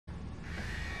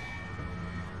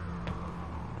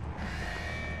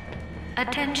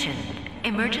Attention.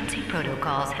 Emergency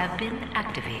protocols have been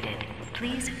activated.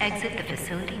 Please exit the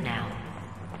facility now.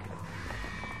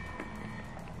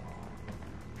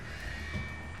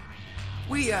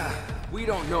 We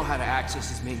don't know how to access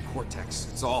his main cortex.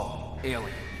 It's all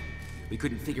alien. We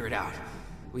couldn't figure it out.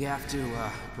 We have to,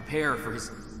 prepare for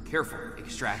his careful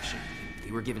extraction.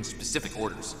 We were given specific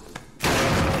orders.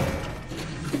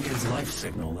 His life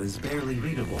signal is barely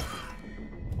readable.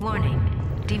 Warning.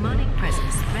 Demonic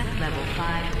presence threat level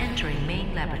 5 entering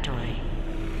main laboratory.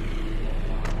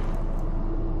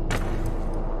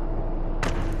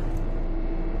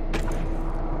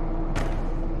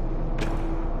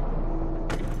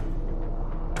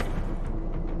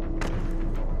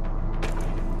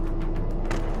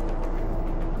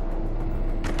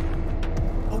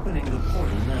 Opening the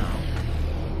portal now.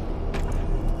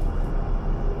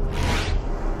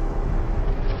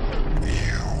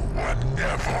 You were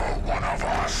never one of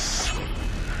us.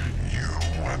 You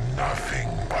were nothing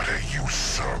but a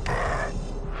usurper,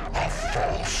 a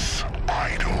false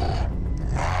idol.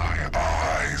 My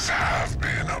eyes have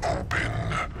been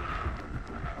opened.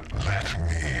 Let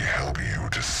me help you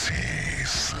to see,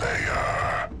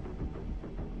 Slayer.